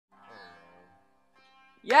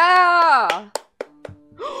Yeah!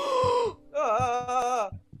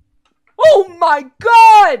 Oh my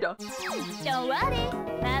god! Don't worry,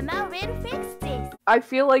 Mama will fix this. I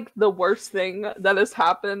feel like the worst thing that has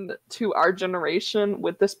happened to our generation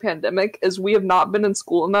with this pandemic is we have not been in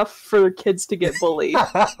school enough for kids to get bullied.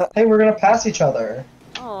 Hey, we're gonna pass each other.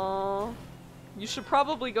 Aww. You should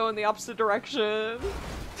probably go in the opposite direction.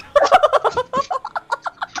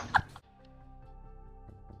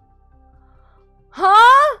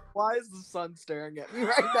 Huh? Why is the sun staring at me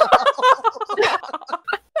right now?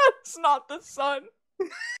 That's not the sun.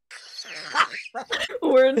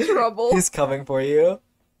 We're in trouble. He's coming for you.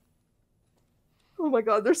 Oh my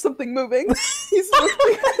god, there's something moving. He's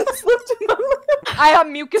lifting my lip. I have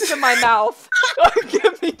mucus in my mouth.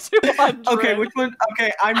 Give me 200. Okay, which one?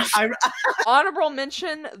 Okay, I'm Honorable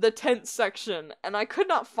mention, the tent section, and I could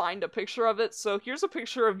not find a picture of it, so here's a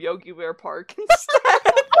picture of Yogi Bear Park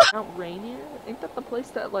instead. Mount Rainier? Ain't that the place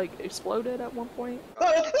that, like, exploded at one point?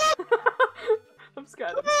 I'm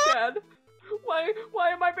scared, I'm scared. Why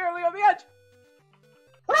am I barely on the edge?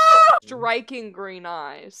 Striking green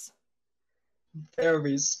eyes.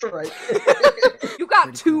 Very straight. You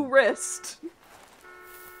got two wrists.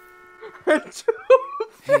 And two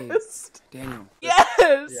fists. Hey, Daniel. Yes!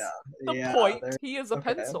 Yeah. The point. there- He is a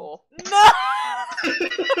okay. pencil. No!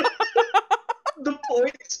 The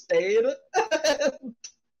point stayed.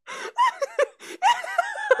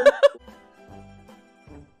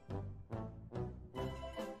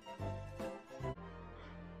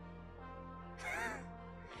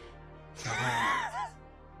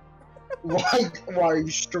 Why are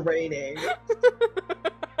you straining?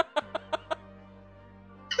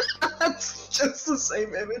 That's just the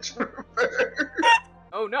same image reverse.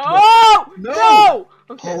 Oh no! No! No!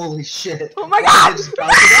 Okay. Holy shit. Oh my I god! just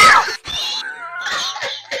got it.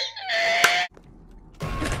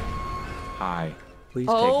 Hi. Please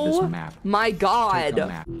Oh take this map. my Take god. the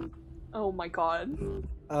map. Oh my god.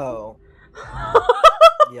 Oh.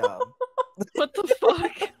 Yeah. What the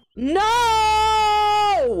fuck?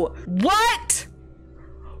 No! What?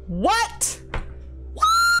 What?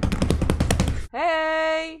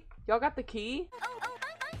 Hey! Y'all got the key?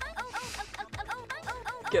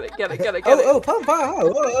 Get it, get it, get it, get it. Oh, pom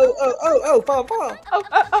pom. Oh, pom pom.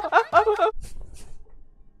 Oh.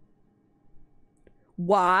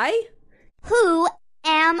 Why? Who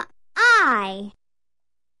am I?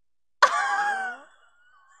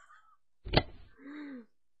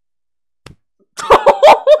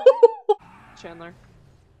 Chandler.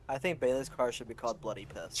 I think Bailey's car should be called Bloody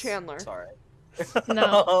Piss. Chandler. Sorry.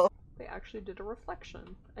 No. They actually did a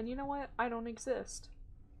reflection. And you know what? I don't exist.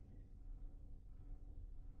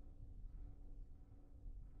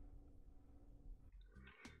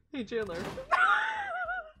 Hey, Chandler.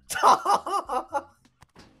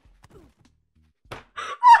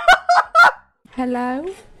 Hello?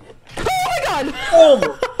 Oh my god!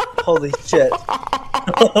 Oh! Holy shit.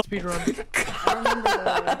 Speedrun. I remember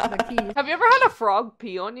the key. Have you ever had a frog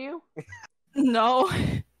pee on you? No.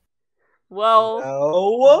 Well,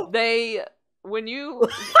 No. they... When you...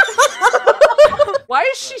 Why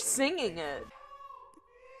is she singing it?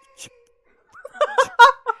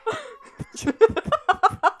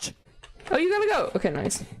 Oh, you gotta go. Okay,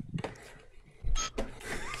 nice.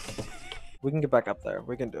 We can get back up there.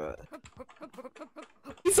 We can do it.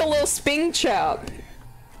 He's a little sping chap.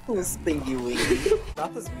 Little spingy wingy.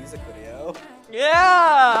 Not this music video.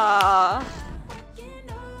 Yeah!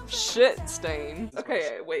 Shit stain.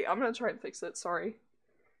 Okay, wait, I'm gonna try and fix it, sorry.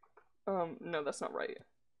 No, that's not right.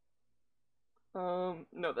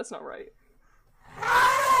 No, that's not right.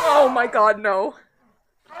 Oh my god, no.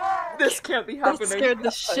 This can't be happening. That scared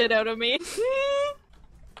the shit out of me.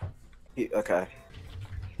 Okay.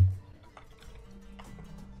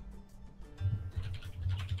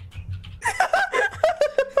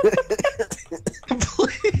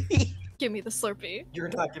 Please. Give me the Slurpee. You're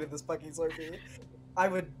not getting this fucking Slurpee. I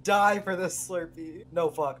would die for this Slurpee. No,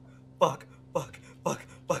 fuck. Fuck. Fuck. Fuck.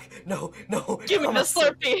 Fuck. No. No. Give me the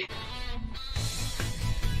Slurpee.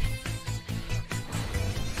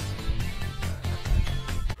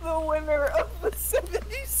 The winner of the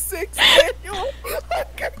 76th annual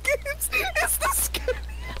Hunger Games is the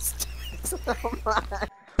scariest.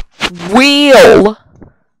 Wheel!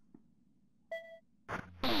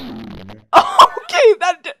 Okay,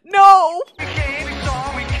 that no! We came, we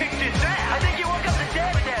saw, we kicked his ass. I think you woke up the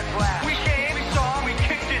dead with that blast. We came, we saw, we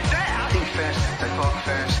kicked his ass. Think fast, I talk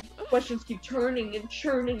fast. Questions keep turning and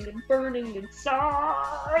churning and burning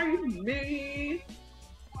inside me.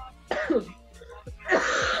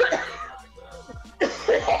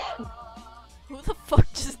 Who the fuck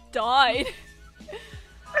just died?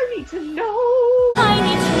 I need to know.